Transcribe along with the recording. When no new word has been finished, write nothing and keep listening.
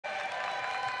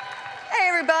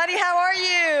everybody. How are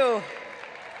you?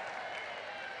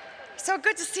 So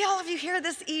good to see all of you here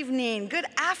this evening. Good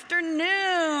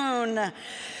afternoon.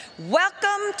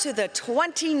 Welcome to the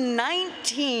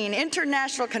 2019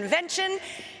 International Convention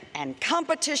and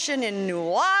Competition in New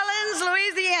Orleans,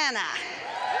 Louisiana.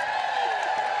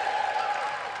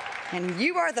 And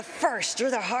you are the first, you're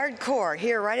the hardcore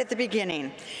here right at the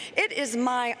beginning. It is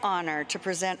my honor to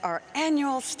present our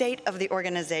annual State of the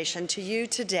Organization to you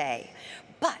today.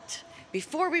 But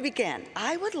before we begin,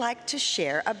 I would like to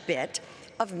share a bit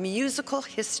of musical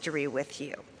history with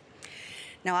you.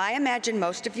 Now, I imagine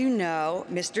most of you know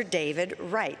Mr. David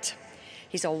Wright.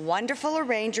 He's a wonderful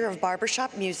arranger of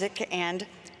barbershop music and,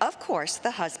 of course,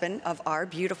 the husband of our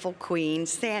beautiful queen,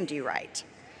 Sandy Wright.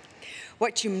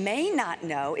 What you may not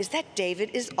know is that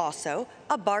David is also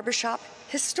a barbershop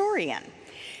historian,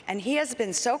 and he has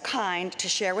been so kind to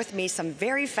share with me some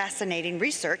very fascinating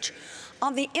research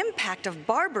on the impact of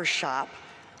barbershop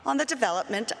on the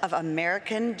development of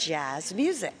American jazz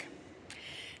music.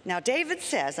 Now, David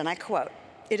says, and I quote,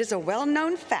 "It is a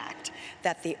well-known fact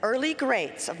that the early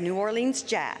greats of New Orleans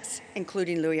jazz,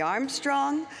 including Louis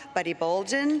Armstrong, Buddy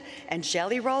Bolden, and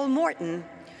Jelly Roll Morton,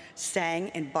 sang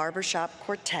in barbershop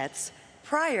quartets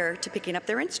prior to picking up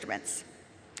their instruments."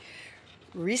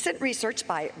 Recent research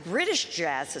by British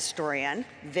jazz historian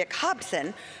Vic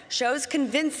Hobson shows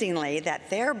convincingly that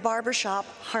their barbershop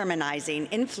harmonizing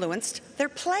influenced their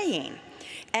playing,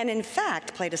 and in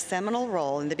fact played a seminal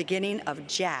role in the beginning of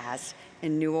jazz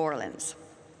in New Orleans.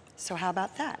 So how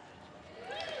about that?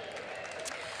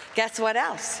 Guess what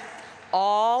else?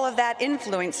 All of that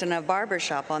influence in a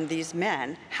barbershop on these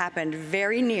men happened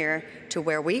very near to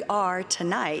where we are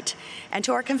tonight and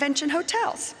to our convention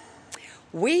hotels.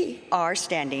 We are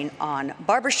standing on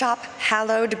barbershop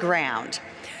hallowed ground.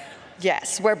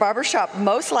 Yes, where barbershop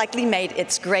most likely made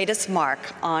its greatest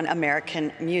mark on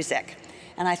American music.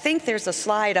 And I think there's a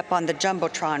slide up on the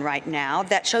Jumbotron right now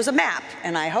that shows a map,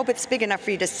 and I hope it's big enough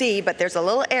for you to see, but there's a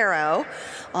little arrow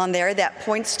on there that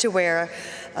points to where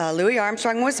Louis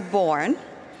Armstrong was born.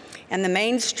 And the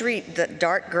main street, the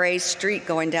dark gray street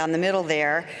going down the middle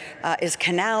there, is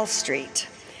Canal Street.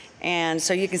 And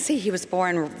so you can see he was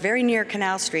born very near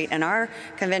Canal Street, and our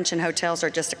convention hotels are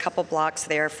just a couple blocks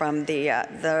there from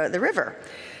the river.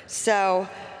 So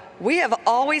we have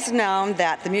always known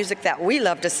that the music that we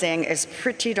love to sing is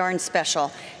pretty darn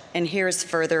special, and here's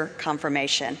further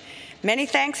confirmation. Many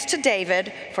thanks to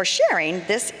David for sharing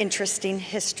this interesting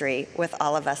history with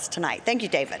all of us tonight. Thank you,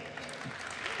 David.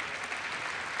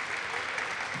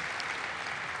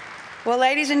 Well,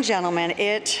 ladies and gentlemen,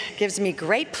 it gives me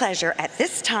great pleasure at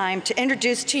this time to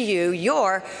introduce to you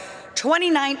your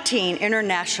 2019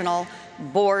 International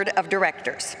Board of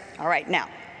Directors. All right, now,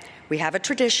 we have a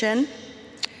tradition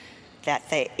that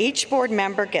each board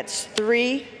member gets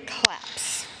 3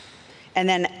 claps. And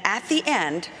then at the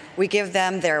end, we give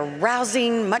them their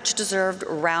rousing, much-deserved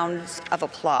rounds of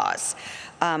applause.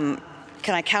 Can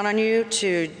I count on you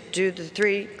to do the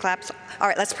 3 claps? All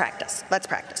right, let's practice. Let's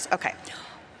practice. Okay.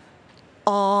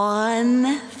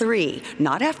 On 3,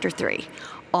 not after 3.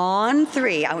 On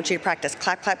 3, I want you to practice.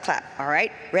 Clap, clap, clap. All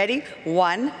right, ready?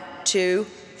 1, 2,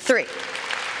 3.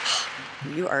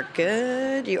 You are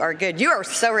good. You are good. You are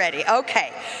so ready.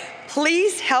 Okay.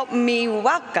 Please help me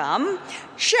welcome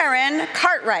Sharon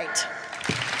Cartwright.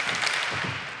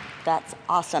 That's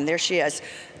awesome. There she is.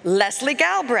 Leslie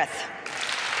Galbraith.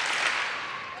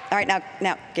 All right,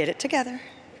 now get it together.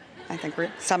 I think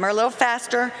some are a little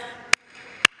faster.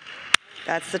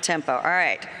 That's the tempo. All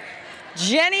right.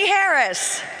 Jenny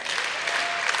Harris.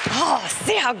 Oh,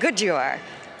 see how good you are.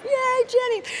 Yay,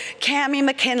 Jenny. Cammie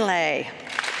McKinley.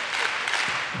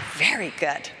 Very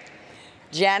good.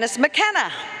 Janice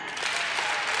McKenna.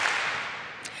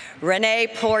 Renee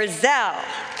Porzell.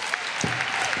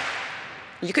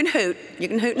 You can hoot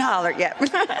and holler, yeah.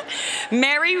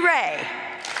 Mary Ray.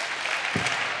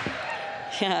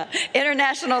 Yeah.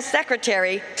 International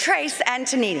Secretary Trace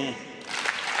Antonini.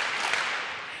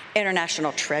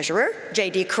 International Treasurer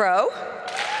J.D. Crow.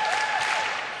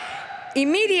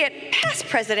 Immediate past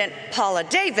President Paula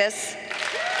Davis.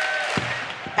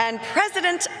 And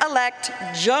President-elect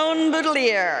Joan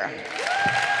Boudelier.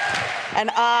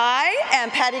 And I am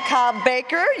Patty Cobb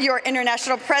Baker, your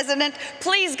International President.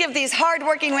 Please give these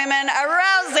hardworking women a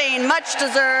rousing,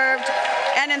 much-deserved,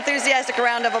 and enthusiastic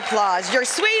round of applause. Your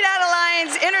sweet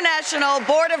Adelines International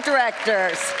Board of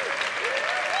Directors.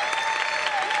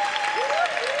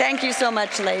 Thank you so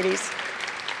much, ladies.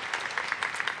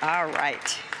 All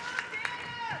right.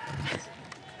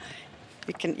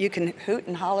 You can hoot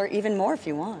and holler even more if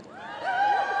you want.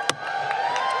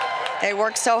 They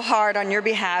work so hard on your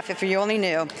behalf, if you only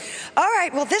knew. All right,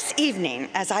 well, this evening,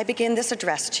 as I begin this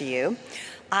address to you,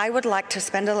 I would like to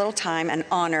spend a little time and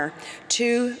honor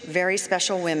two very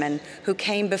special women who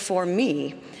came before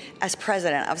me as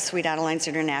president of Sweet Adelines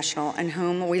International and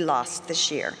whom we lost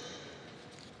this year.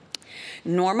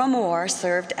 Norma Moore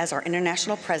served as our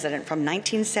international president from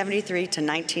 1973 to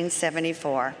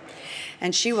 1974.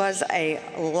 And she was a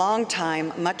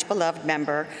longtime, much-beloved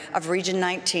member of Region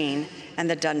 19 and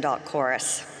the Dundalk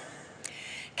Chorus.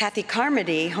 Kathy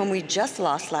Carmody, whom we just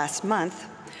lost last month,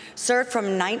 served from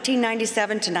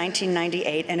 1997 to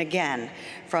 1998, and again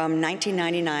from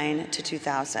 1999 to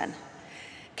 2000.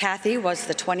 Kathy was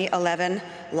the 2011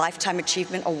 Lifetime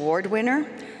Achievement Award winner.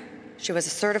 She was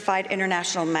a certified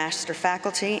international master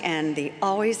faculty and the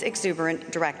always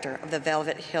exuberant director of the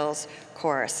Velvet Hills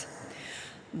Chorus.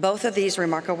 Both of these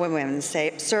remarkable women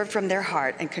served from their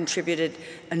heart and contributed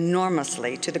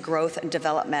enormously to the growth and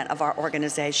development of our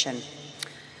organization.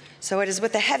 So it is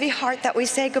with a heavy heart that we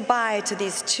say goodbye to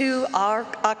these two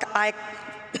iconic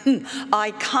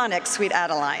Sweet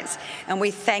Adelines, and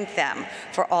we thank them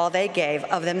for all they gave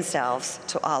of themselves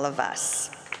to all of us.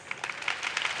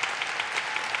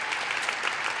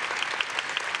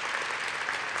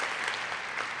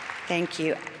 Thank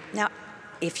you. Now,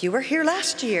 if you were here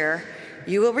last year,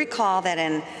 you will recall that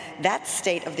in that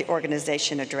State of the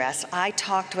Organization address, I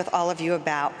talked with all of you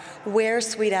about where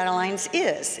Sweet Adelines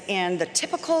is in the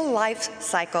typical life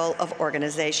cycle of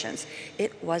organizations.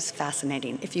 It was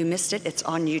fascinating. If you missed it, it's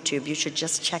on YouTube. You should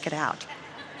just check it out.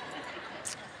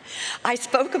 I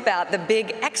spoke about the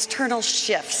big external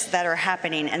shifts that are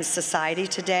happening in society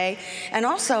today and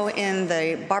also in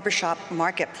the barbershop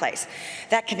marketplace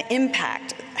that can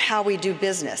impact how we do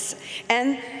business.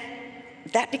 And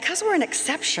that because we're an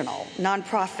exceptional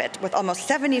nonprofit with almost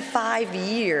 75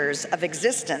 years of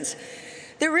existence,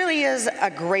 there really is a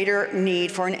greater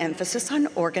need for an emphasis on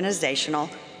organizational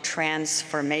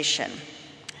transformation.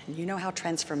 And you know how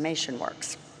transformation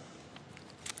works.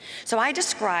 So I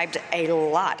described a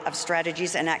lot of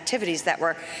strategies and activities that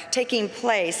were taking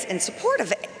place in support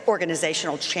of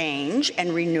organizational change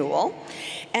and renewal,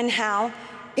 and how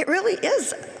it really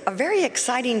is a very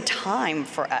exciting time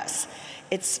for us.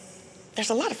 There's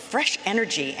a lot of fresh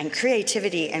energy and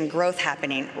creativity and growth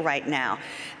happening right now.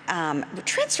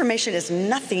 Transformation is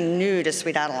nothing new to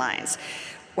Sweet Adelines.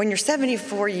 When you're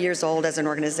 74 years old as an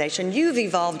organization, you've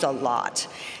evolved a lot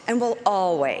and will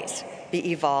always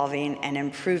be evolving and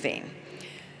improving.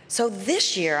 So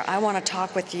this year, I want to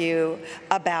talk with you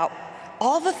about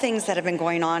all the things that have been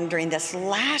going on during this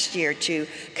last year to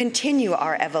continue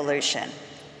our evolution.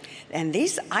 And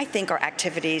these, I think, are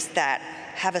activities that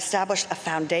have established a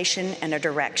foundation and a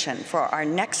direction for our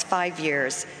next 5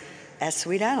 years as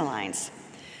Sweet Adelines.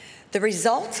 The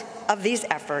result of these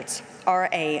efforts are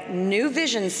a new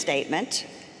vision statement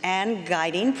and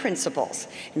guiding principles.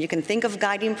 And you can think of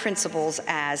guiding principles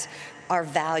as our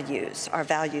value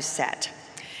set,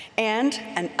 and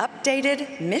an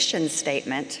updated mission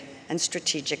statement and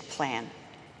strategic plan.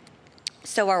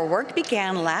 So our work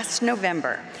began last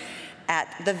November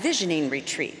at the Visioning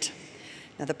Retreat.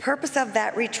 Now, the purpose of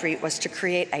that retreat was to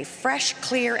create a fresh,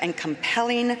 clear, and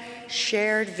compelling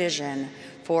shared vision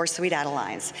for Sweet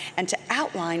Adelines and to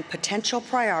outline potential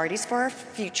priorities for our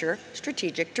future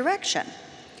strategic direction.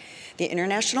 The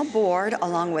International Board,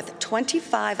 along with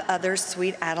 25 other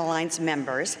Sweet Adelines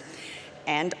members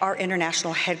and our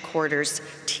international headquarters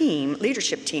team,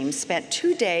 leadership team, spent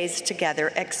 2 days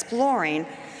together exploring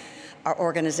our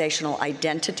organizational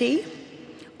identity,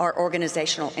 our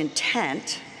organizational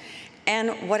intent,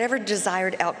 and whatever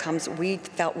desired outcomes we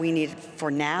felt we needed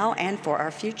for now and for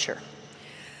our future.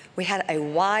 We had a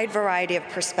wide variety of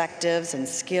perspectives and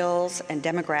skills and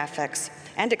demographics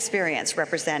and experience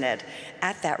represented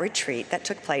at that retreat that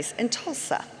took place in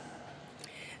Tulsa.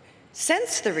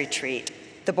 Since the retreat,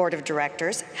 the Board of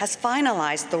Directors has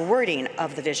finalized the wording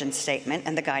of the vision statement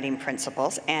and the guiding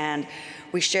principles, and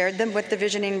we shared them with the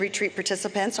Visioning Retreat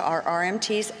participants, our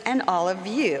RMTs, and all of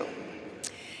you.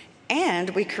 And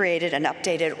we created an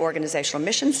updated organizational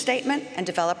mission statement and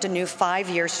developed a new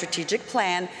 5-year strategic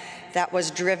plan that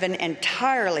was driven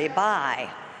entirely by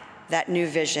that new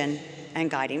vision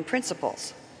and guiding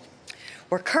principles.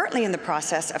 We're currently in the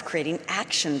process of creating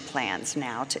action plans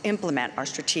now to implement our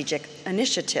strategic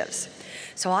initiatives.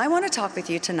 So I want to talk with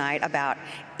you tonight about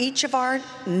each of our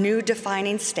new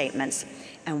defining statements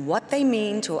and what they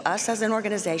mean to us as an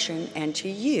organization and to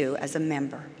you as a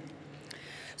member.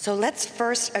 So let's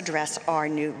first address our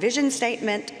new vision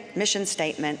statement, mission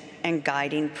statement, and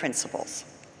guiding principles.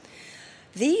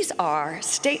 These are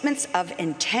statements of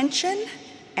intention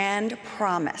and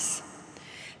promise.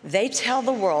 They tell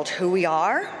the world who we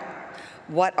are,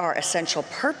 what our essential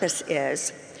purpose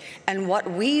is, and what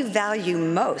we value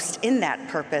most in that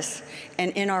purpose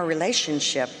and in our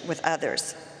relationship with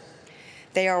others.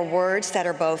 They are words that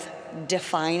are both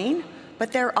defining,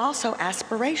 but they're also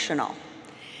aspirational.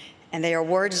 And they are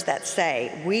words that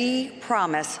say, we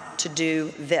promise to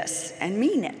do this and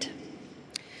mean it.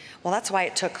 Well, that's why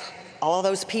it took all of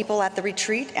those people at the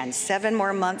retreat and 7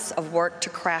 more months of work to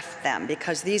craft them,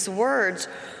 because these words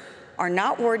are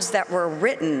not words that were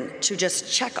written to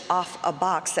just check off a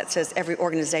box that says every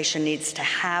organization needs to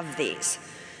have these.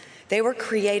 They were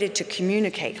created to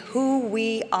communicate who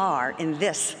we are in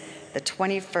this, the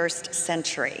 21st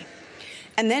century,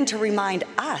 and then to remind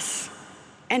us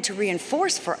and to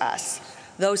reinforce for us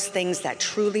those things that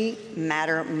truly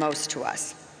matter most to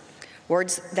us,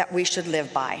 words that we should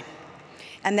live by,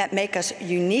 and that make us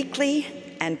uniquely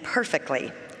and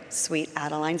perfectly Sweet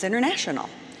Adelines International.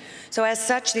 So as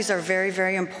such, these are very,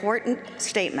 very important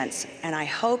statements, and I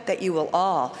hope that you will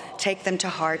all take them to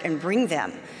heart and bring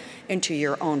them into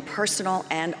your own personal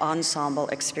and ensemble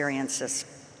experiences.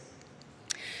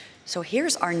 So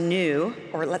here's our new,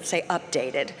 or let's say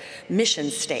updated, mission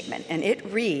statement, and it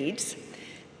reads,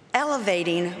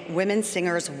 elevating women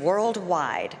singers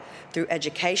worldwide through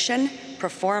education,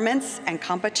 performance, and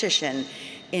competition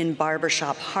in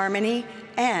barbershop harmony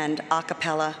and a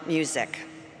cappella music.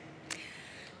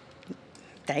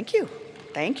 Thank you.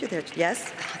 Thank you. Yes.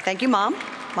 Thank you, Mom.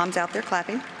 Mom's out there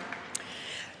clapping.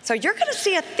 So you're going to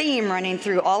see a theme running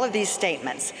through all of these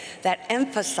statements that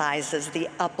emphasizes the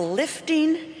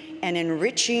uplifting and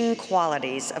enriching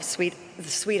qualities of the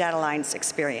Sweet Adelines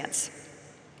experience.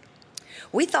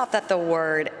 We thought that the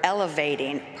word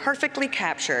elevating perfectly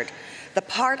captured the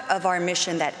part of our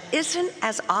mission that isn't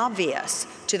as obvious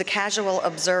to the casual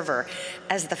observer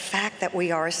as the fact that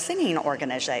we are a singing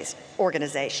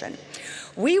organization.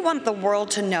 We want the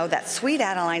world to know that Sweet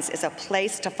Adelines is a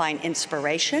place to find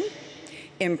inspiration,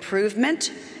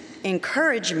 improvement,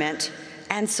 encouragement,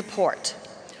 and support,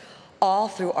 all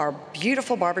through our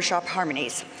beautiful barbershop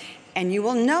harmonies. And you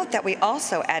will note that we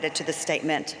also added to the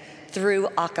statement through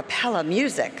a cappella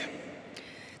music.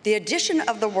 The addition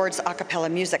of the words a cappella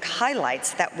music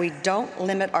highlights that we don't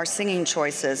limit our singing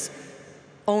choices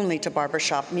only to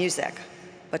barbershop music,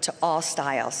 but to all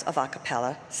styles of a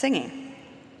cappella singing.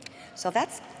 So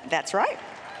that's right.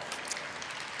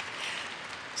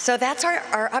 So that's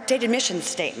our updated mission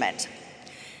statement.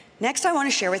 Next, I want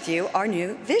to share with you our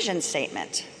new vision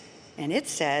statement. And it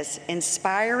says,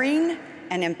 inspiring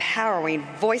and empowering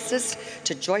voices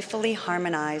to joyfully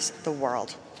harmonize the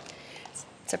world.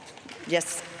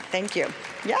 Yes, thank you.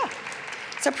 Yeah.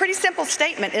 It's a pretty simple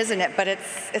statement, isn't it? But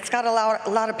it's got a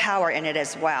lot of power in it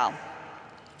as well.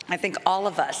 I think all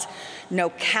of us know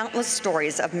countless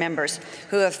stories of members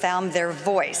who have found their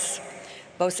voice,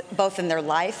 both in their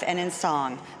life and in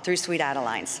song, through Sweet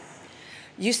Adelines.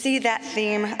 You see that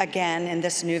theme again in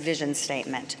this new vision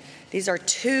statement. These are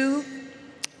 2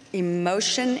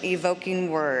 emotion-evoking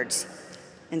words,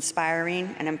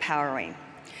 inspiring and empowering,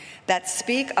 that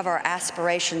speak of our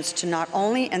aspirations to not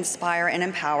only inspire and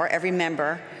empower every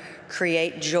member,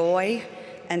 create joy,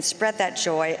 and spread that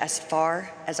joy as far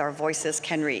as our voices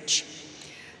can reach.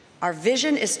 Our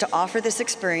vision is to offer this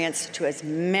experience to as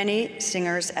many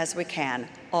singers as we can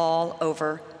all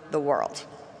over the world.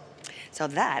 So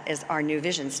that is our new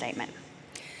vision statement.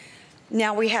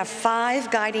 Now we have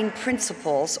 5 guiding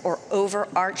principles or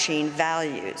overarching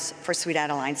values for Sweet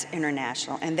Adelines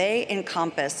International, and they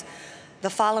encompass the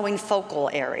following focal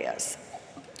areas: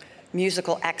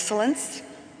 musical excellence,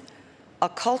 a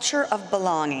culture of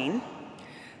belonging,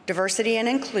 diversity and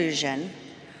inclusion,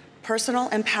 personal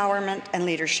empowerment and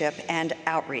leadership, and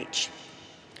outreach.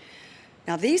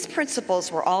 Now, these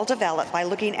principles were all developed by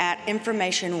looking at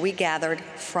information we gathered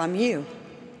from you.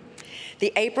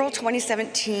 The April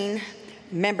 2017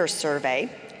 member survey,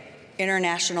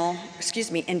 internal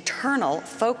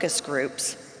focus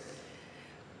groups,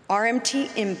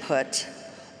 RMT input,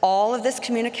 all of this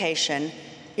communication,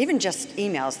 even just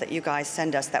emails that you guys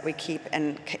send us that we keep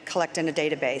and collect in a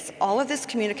database, all of this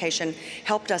communication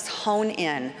helped us hone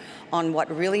in on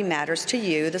what really matters to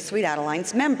you, the Sweet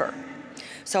Adelines member.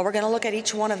 So we're going to look at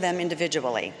each one of them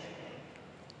individually.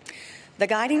 The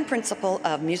guiding principle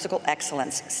of musical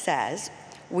excellence says,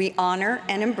 we honor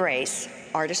and embrace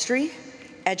artistry,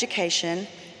 education,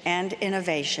 and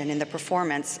innovation in the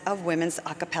performance of women's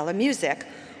a cappella music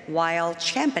while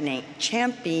championing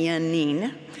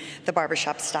the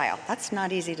barbershop style. That's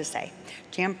not easy to say.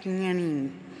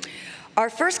 Championing. Our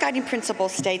first guiding principle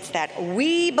states that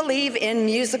we believe in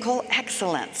musical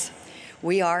excellence.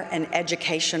 We are an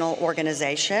educational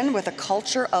organization with a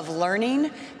culture of learning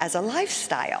as a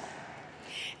lifestyle.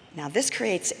 Now, this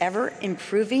creates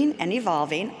ever-improving and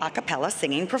evolving a cappella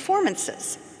singing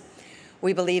performances.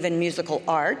 We believe in musical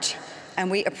art, and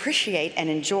we appreciate and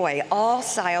enjoy all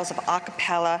styles of a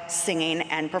cappella singing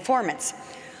and performance,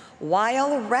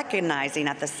 while recognizing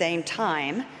at the same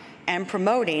time and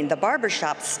promoting the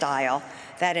barbershop style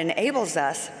that enables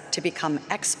us to become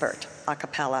expert a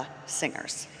cappella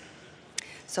singers.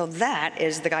 So that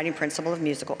is the guiding principle of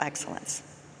musical excellence.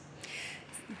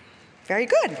 Very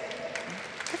good.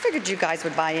 I figured you guys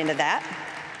would buy into that.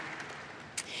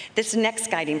 This next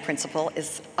guiding principle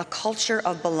is a culture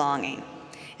of belonging,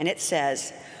 and it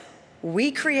says,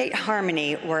 we create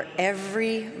harmony where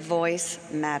every voice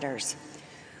matters.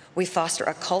 We foster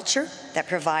a culture that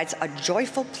provides a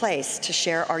joyful place to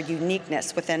share our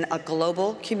uniqueness within a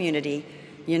global community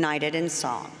united in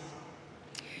song.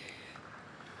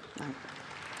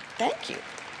 Thank you.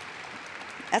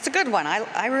 That's a good one.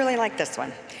 I really like this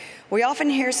one. We often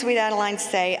hear Sweet Adelines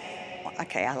say,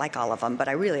 okay, I like all of them, but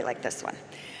I really like this one.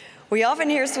 We often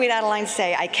hear Sweet Adelines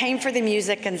say, I came for the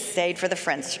music and stayed for the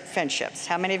friendships.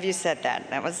 How many of you said that?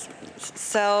 That was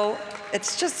so,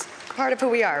 it's just part of who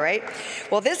we are, right?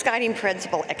 Well, this guiding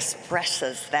principle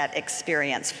expresses that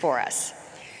experience for us.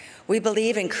 We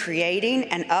believe in creating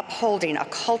and upholding a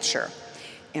culture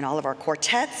in all of our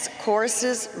quartets,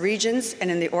 choruses, regions,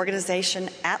 and in the organization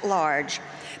at large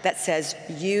that says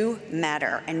you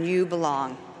matter and you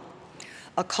belong.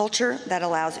 A culture that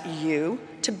allows you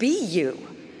to be you,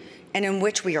 and in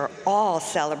which we are all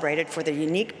celebrated for the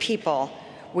unique people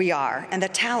we are and the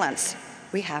talents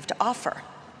we have to offer.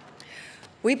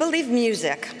 We believe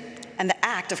music and the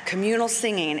act of communal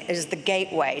singing is the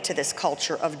gateway to this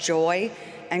culture of joy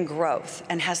and growth,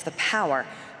 and has the power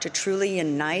to truly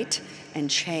unite and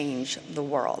change the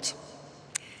world.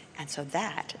 And so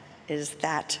that is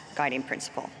that guiding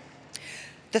principle.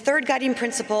 The third guiding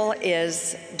principle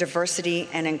is diversity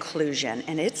and inclusion,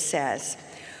 and it says,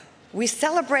 we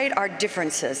celebrate our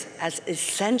differences as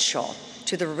essential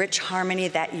to the rich harmony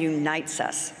that unites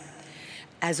us.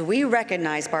 As we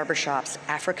recognize barbershop's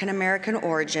African American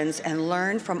origins and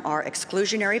learn from our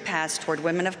exclusionary past toward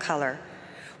women of color,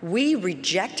 we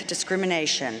reject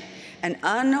discrimination and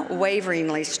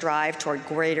unwaveringly strive toward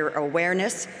greater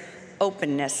awareness,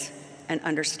 openness, and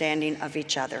understanding of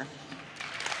each other.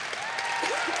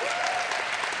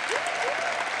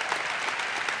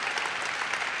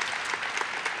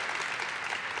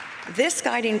 This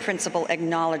guiding principle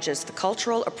acknowledges the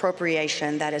cultural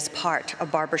appropriation that is part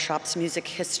of barbershop's music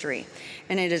history,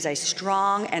 and it is a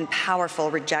strong and powerful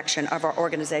rejection of our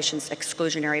organization's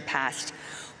exclusionary past.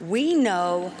 We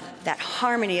know that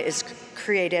harmony is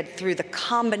created through the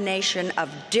combination of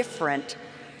different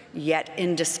yet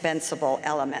indispensable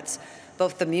elements,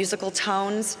 both the musical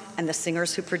tones and the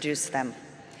singers who produce them.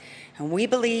 And we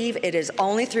believe it is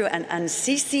only through an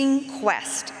unceasing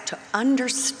quest to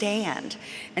understand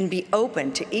and be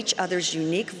open to each other's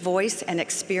unique voice and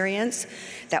experience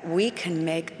that we can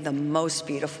make the most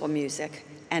beautiful music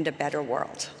and a better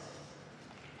world.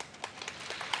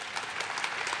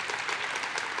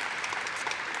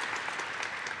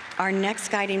 Our next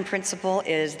guiding principle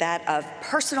is that of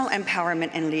personal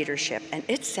empowerment and leadership, and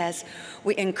it says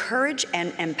we encourage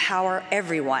and empower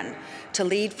everyone to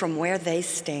lead from where they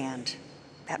stand.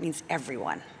 That means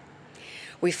everyone.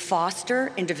 We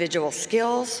foster individual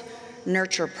skills,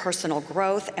 nurture personal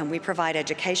growth, and we provide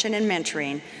education and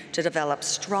mentoring to develop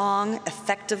strong,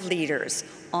 effective leaders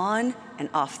on and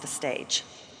off the stage.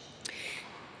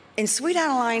 In Sweet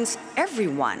Adelines,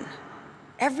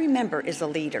 every member is a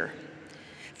leader.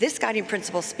 This guiding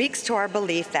principle speaks to our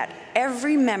belief that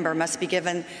every member must be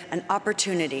given an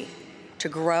opportunity to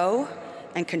grow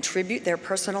and contribute their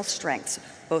personal strengths,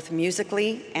 both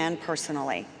musically and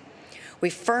personally. We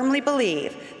firmly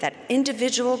believe that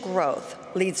individual growth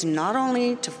leads not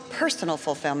only to personal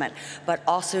fulfillment, but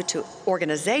also to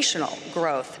organizational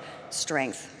growth,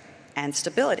 strength, and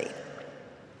stability.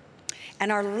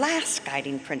 And our last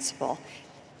guiding principle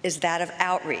is that of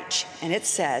outreach, and it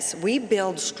says, we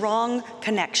build strong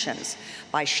connections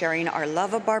by sharing our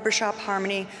love of barbershop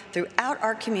harmony throughout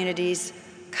our communities,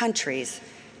 countries,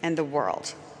 and the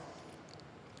world.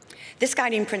 This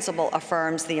guiding principle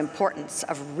affirms the importance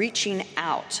of reaching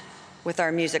out with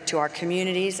our music to our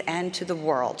communities and to the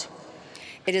world.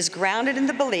 It is grounded in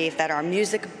the belief that our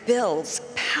music builds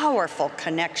powerful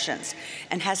connections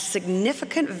and has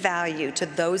significant value to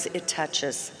those it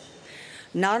touches.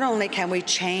 Not only can we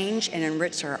change and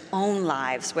enrich our own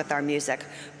lives with our music,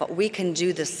 but we can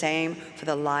do the same for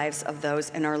the lives of those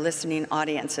in our listening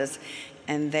audiences,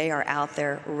 and they are out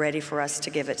there ready for us to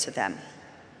give it to them.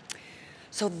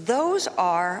 So those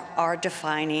are our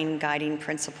defining guiding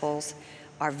principles,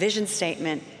 our vision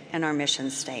statement, and our mission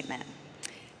statement.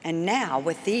 And now,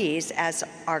 with these as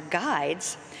our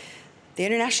guides, the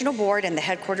International Board and the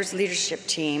headquarters leadership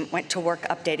team went to work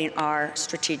updating our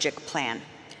strategic plan.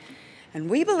 And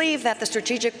we believe that the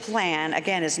strategic plan,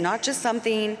 again, is not just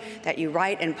something that you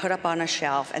write and put up on a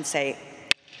shelf and say,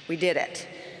 we did it.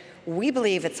 We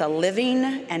believe it's a living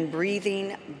and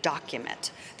breathing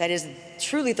document that is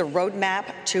truly the roadmap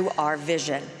to our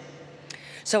vision.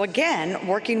 So again,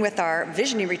 working with our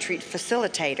Visioning Retreat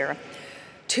facilitator,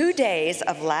 2 days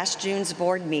of last June's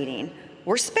board meeting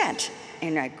were spent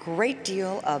in a great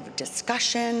deal of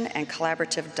discussion and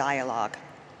collaborative dialogue.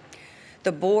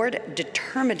 The board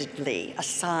determinedly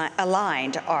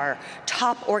aligned our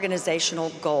top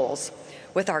organizational goals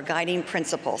with our guiding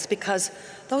principles, because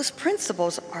those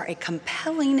principles are a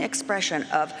compelling expression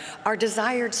of our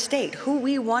desired state, who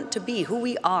we want to be, who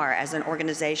we are as an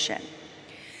organization.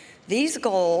 These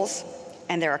goals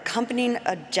and their accompanying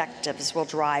objectives will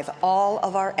drive all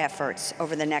of our efforts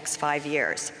over the next 5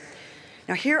 years.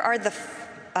 Now, here are the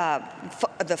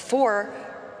 4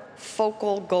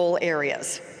 focal goal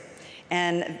areas,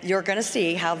 and you're going to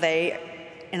see how they,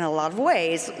 in a lot of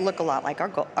ways, look a lot like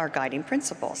our guiding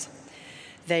principles.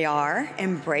 They are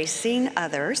embracing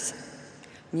others,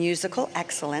 musical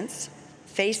excellence,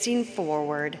 facing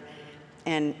forward,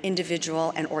 and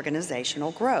individual and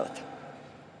organizational growth.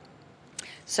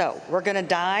 So we're going to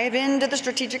dive into the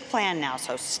strategic plan now,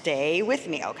 so stay with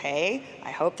me, okay?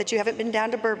 I hope that you haven't been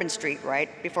down to Bourbon Street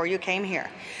right before you came here,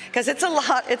 because it's a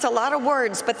lot of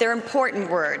words, but they're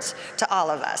important words to all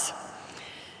of us.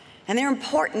 And they're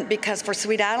important because for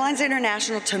Sweet Adelines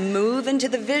International to move into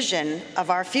the vision of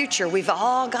our future, we've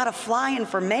all got to fly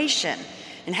information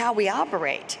in how we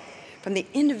operate, from the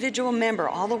individual member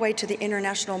all the way to the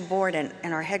international board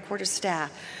and our headquarters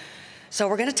staff. So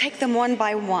we're going to take them one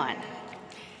by one.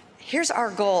 Here's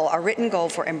our goal, our written goal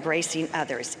for embracing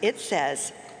others. It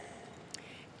says,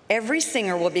 every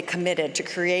singer will be committed to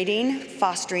creating,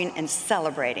 fostering, and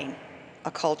celebrating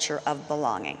a culture of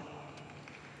belonging.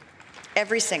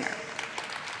 Every singer.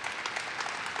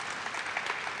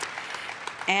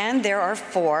 And there are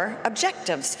 4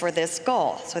 objectives for this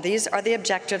goal. So these are the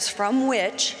objectives from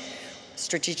which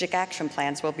strategic action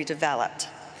plans will be developed.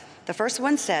 The first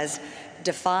one says,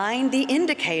 define the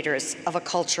indicators of a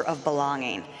culture of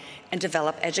belonging and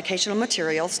develop educational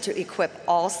materials to equip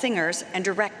all singers and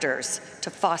directors to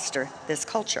foster this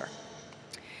culture.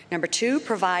 Number 2,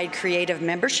 provide creative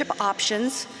membership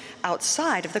options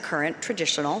outside of the current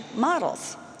traditional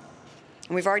models.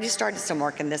 And we've already started some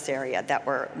work in this area that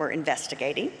we're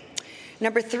investigating.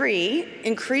 Number 3,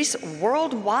 increase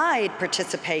worldwide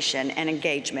participation and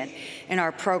engagement in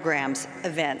our programs,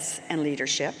 events, and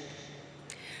leadership.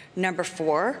 Number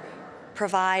 4,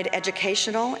 provide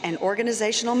educational and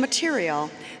organizational material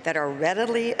that are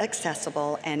readily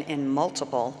accessible and in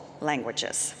multiple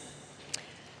languages.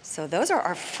 So those are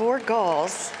our 4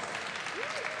 goals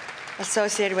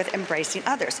associated with embracing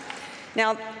others.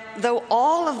 Now, though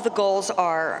all of the goals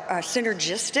are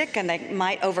synergistic and they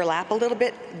might overlap a little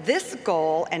bit, this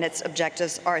goal and its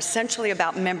objectives are essentially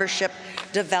about membership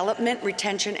development,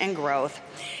 retention, and growth,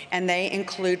 and they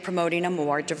include promoting a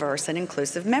more diverse and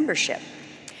inclusive membership.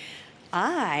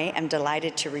 I am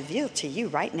delighted to reveal to you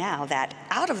right now that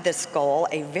out of this goal,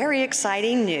 a very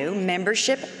exciting new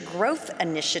membership growth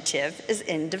initiative is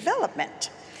in development.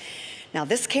 Now,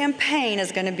 this campaign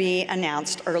is going to be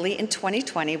announced early in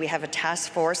 2020. We have a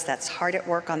task force that's hard at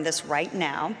work on this right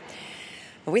now.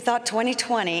 But we thought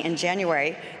 2020 in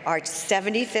January, our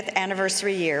 75th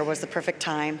anniversary year, was the perfect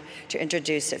time to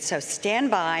introduce it. So stand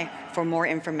by for more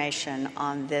information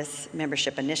on this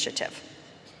membership initiative.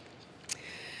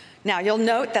 Now, you'll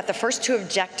note that the first 2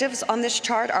 objectives on this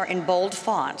chart are in bold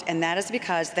font, and that is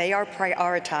because they are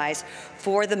prioritized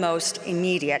for the most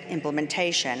immediate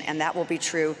implementation, and that will be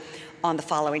true on the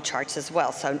following charts as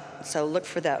well, so look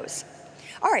for those.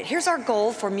 All right, here's our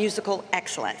goal for musical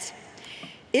excellence.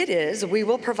 It is, we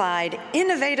will provide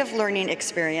innovative learning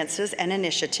experiences and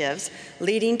initiatives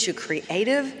leading to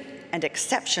creative and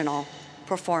exceptional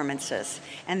performances,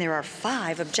 and there are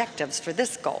 5 objectives for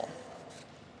this goal.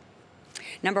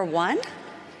 Number 1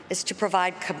 is to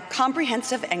provide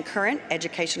comprehensive and current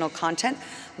educational content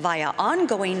via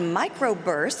ongoing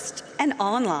microburst and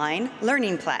online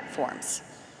learning platforms.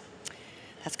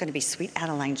 That's going to be Sweet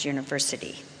Adelines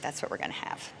University. That's what we're going to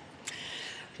have.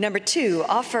 Number 2,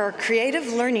 offer creative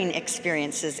learning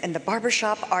experiences in the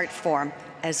barbershop art form,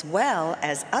 as well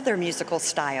as other musical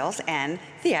styles and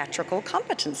theatrical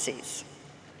competencies.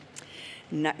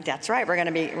 No, that's right, we're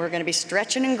going to be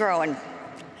stretching and growing.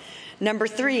 Number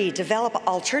 3, develop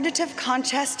alternative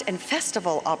contest and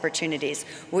festival opportunities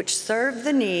which serve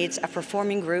the needs of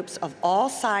performing groups of all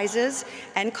sizes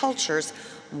and cultures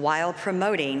while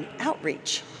promoting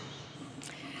outreach.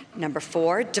 Number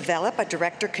 4, develop a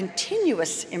director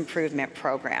continuous improvement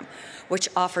program which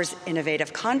offers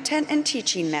innovative content and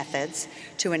teaching methods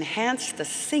to enhance the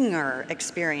singer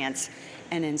experience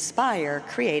and inspire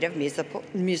creative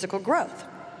musical growth.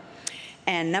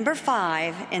 And number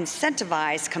 5,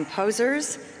 incentivize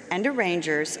composers and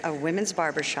arrangers of women's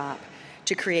barbershop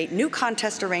to create new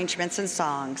contest arrangements and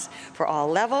songs for all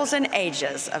levels and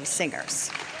ages of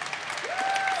singers.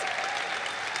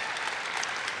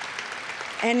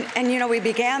 And you know, we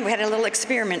had a little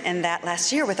experiment in that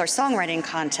last year with our songwriting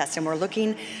contest, and we're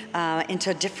looking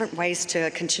into different ways to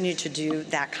continue to do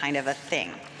that kind of a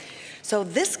thing. So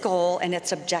this goal and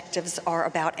its objectives are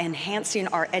about enhancing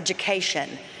our education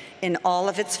in all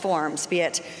of its forms, be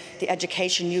it the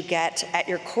education you get at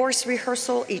your course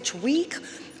rehearsal each week,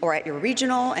 or at your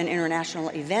regional and international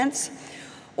events,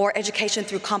 or education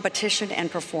through competition and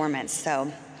performance.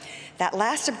 So that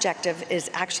last objective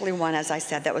is actually one, as I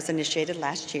said, that was initiated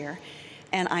last year.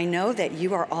 And I know that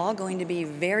you are all going to be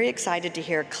very excited to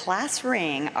hear Class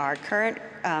Ring, our current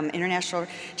international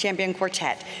champion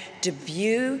quartet,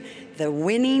 debut the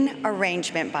winning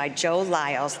arrangement by Joe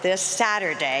Lyles this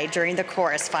Saturday during the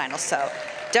chorus final. So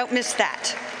don't miss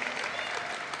that.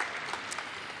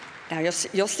 Now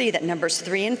you'll see that numbers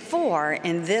 3 and 4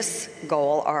 in this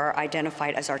goal are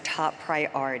identified as our top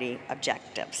priority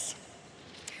objectives.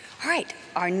 All right,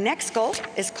 our next goal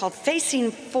is called Facing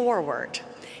Forward,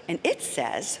 and it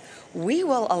says, we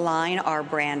will align our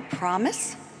brand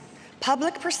promise,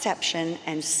 public perception,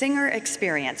 and singer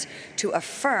experience to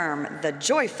affirm the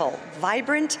joyful,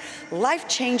 vibrant,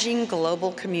 life-changing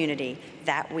global community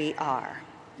that we are.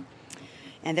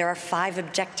 And there are 5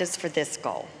 objectives for this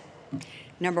goal.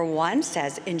 Number 1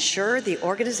 says, ensure the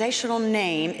organizational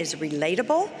name is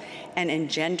relatable and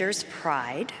engenders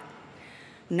pride.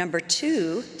 Number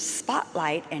 2,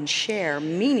 spotlight and share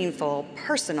meaningful,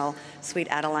 personal Sweet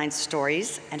Adelines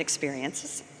stories and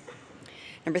experiences.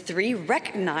 Number 3,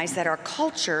 recognize that our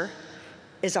culture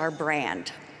is our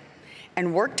brand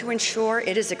and work to ensure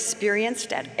it is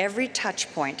experienced at every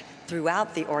touch point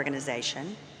throughout the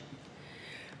organization.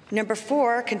 Number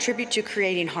 4, contribute to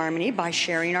creating harmony by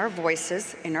sharing our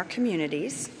voices in our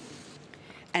communities.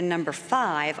 And number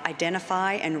 5,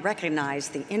 identify and recognize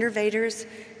the innovators,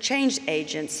 change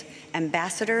agents,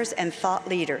 ambassadors, and thought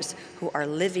leaders who are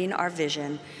living our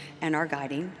vision and our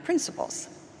guiding principles.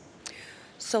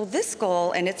 So this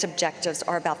goal and its objectives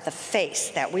are about the face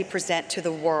that we present to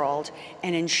the world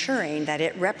and ensuring that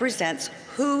it represents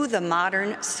who the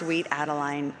modern Sweet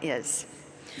Adeline is.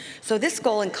 So this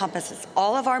goal encompasses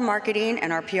all of our marketing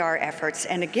and our PR efforts,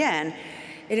 and again,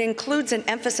 it includes an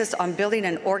emphasis on building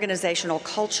an organizational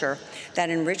culture that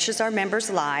enriches our members'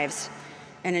 lives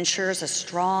and ensures a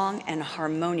strong and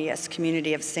harmonious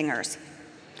community of singers.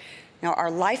 Now,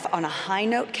 our Life on a High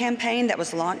Note campaign that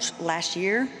was launched last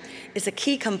year is a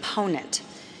key component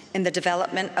in the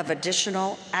development of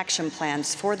additional action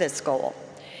plans for this goal.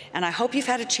 And I hope you've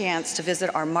had a chance to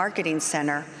visit our marketing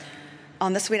center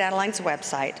on the Sweet Adelines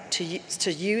website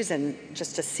to use and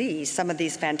just to see some of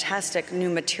these fantastic new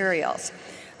materials.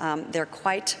 They're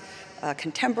quite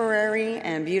contemporary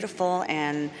and beautiful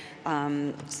and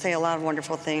say a lot of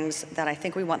wonderful things that I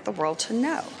think we want the world to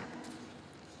know.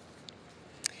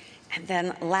 And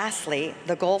then lastly,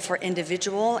 the goal for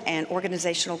individual and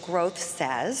organizational growth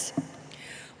says,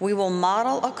 we will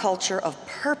model a culture of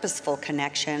purposeful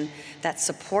connection that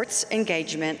supports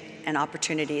engagement and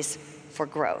opportunities for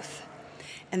growth.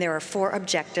 And there are 4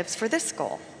 objectives for this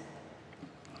goal.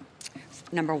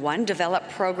 Number 1, develop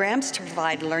programs to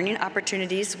provide learning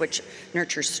opportunities which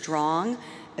nurture strong,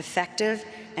 effective,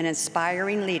 and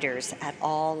inspiring leaders at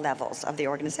all levels of the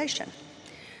organization.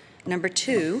 Number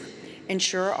 2,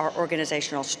 ensure our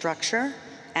organizational structure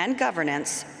and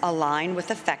governance align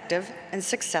with effective and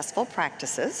successful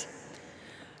practices.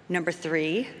 Number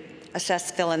 3,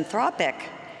 assess philanthropic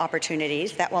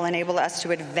opportunities that will enable us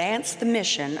to advance the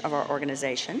mission of our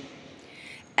organization.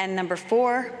 And number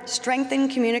 4, strengthen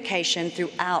communication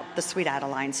throughout the Sweet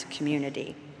Adelines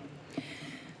community.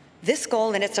 This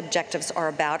goal and its objectives are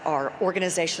about our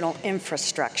organizational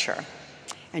infrastructure.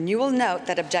 And you will note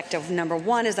that objective number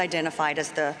 1 is identified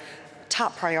as the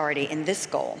top priority in this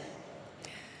goal.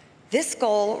 This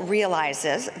goal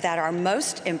realizes that our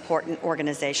most important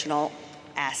organizational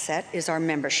asset is our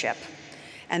membership,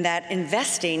 and that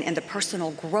investing in the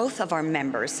personal growth of our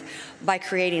members by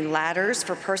creating ladders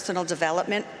for personal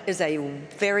development is a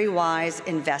very wise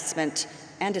investment,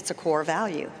 and it's a core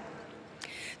value.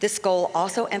 This goal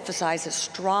also emphasizes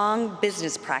strong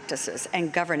business practices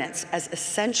and governance as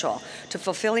essential to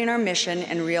fulfilling our mission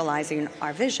and realizing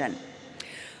our vision.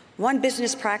 One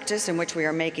business practice in which we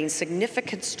are making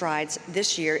significant strides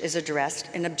this year is addressed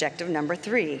in objective number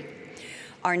 3.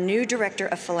 Our new Director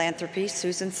of Philanthropy,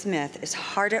 Susan Smith, is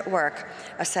hard at work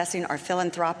assessing our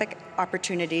philanthropic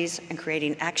opportunities and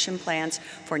creating action plans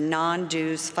for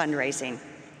non-dues fundraising.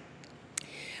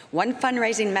 One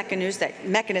fundraising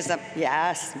mechanism,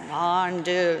 yes,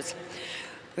 non-dues.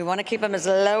 We want to keep them as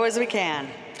low as we can.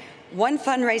 One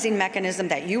fundraising mechanism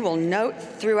that you will note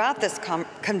throughout this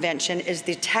convention is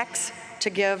the Text to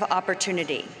Give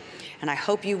opportunity. And I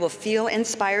hope you will feel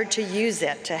inspired to use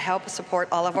it to help support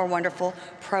all of our wonderful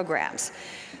programs.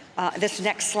 This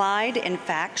next slide, in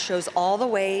fact, shows all the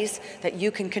ways that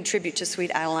you can contribute to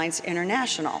Sweet Adelines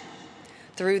International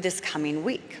through this coming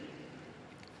week.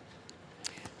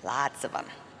 Lots of them.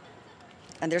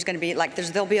 And there's going to be,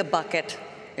 there'll be a bucket.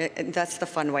 That's the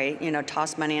fun way,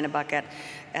 toss money in a bucket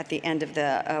at the end of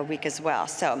the week as well.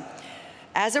 So,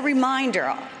 as a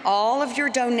reminder, all of your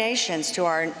donations to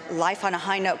our Life on a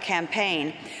High Note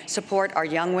campaign support our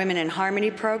Young Women in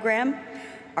Harmony program,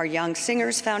 our Young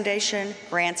Singers Foundation,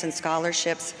 grants and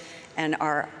scholarships, and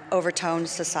our Overtone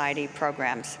Society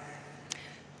programs.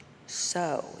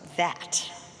 So that,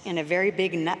 in a very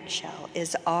big nutshell,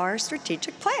 is our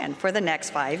strategic plan for the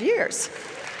next 5 years.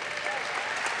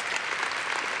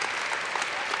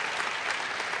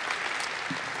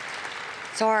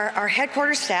 So our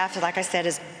headquarters staff, like I said,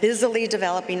 is busily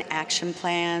developing action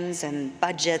plans and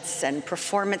budgets and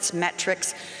performance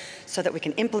metrics so that we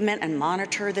can implement and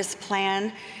monitor this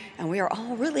plan. And we are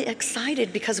all really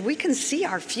excited because we can see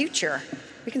our future.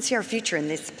 We can see our future in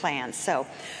this plan. So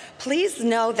please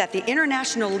know that the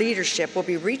international leadership will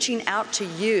be reaching out to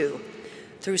you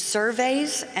through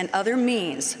surveys and other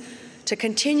means to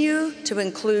continue to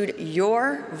include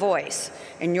your voice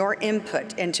and your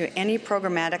input into any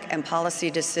programmatic and policy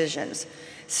decisions.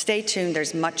 Stay tuned,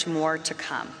 there's much more to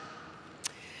come.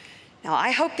 Now,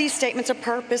 I hope these statements of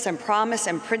purpose and promise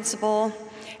and principle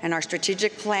and our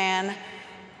strategic plan,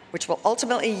 which will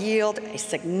ultimately yield a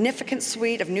significant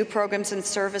suite of new programs and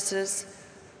services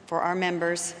for our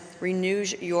members,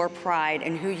 renews your pride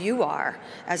in who you are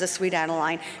as a Sweet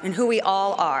Adeline and who we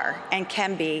all are and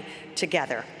can be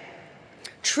together.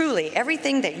 Truly,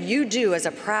 everything that you do as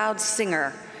a proud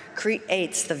singer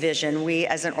creates the vision we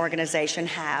as an organization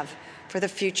have for the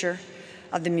future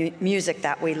of the music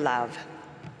that we love.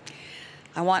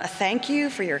 I want to thank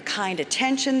you for your kind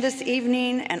attention this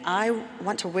evening, and I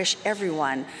want to wish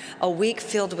everyone a week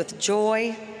filled with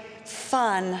joy,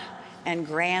 fun, and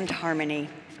grand harmony.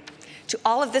 To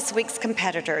all of this week's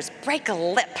competitors, break a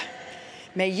lip.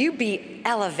 May you be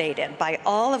elevated by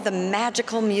all of the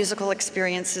magical musical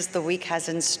experiences the week has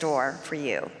in store for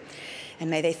you. And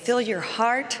may they fill your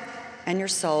heart and your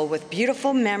soul with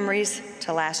beautiful memories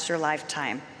to last your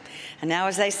lifetime. And now,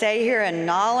 as they say here in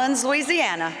Nolens,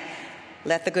 Louisiana,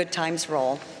 let the good times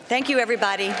roll. Thank you,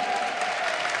 everybody.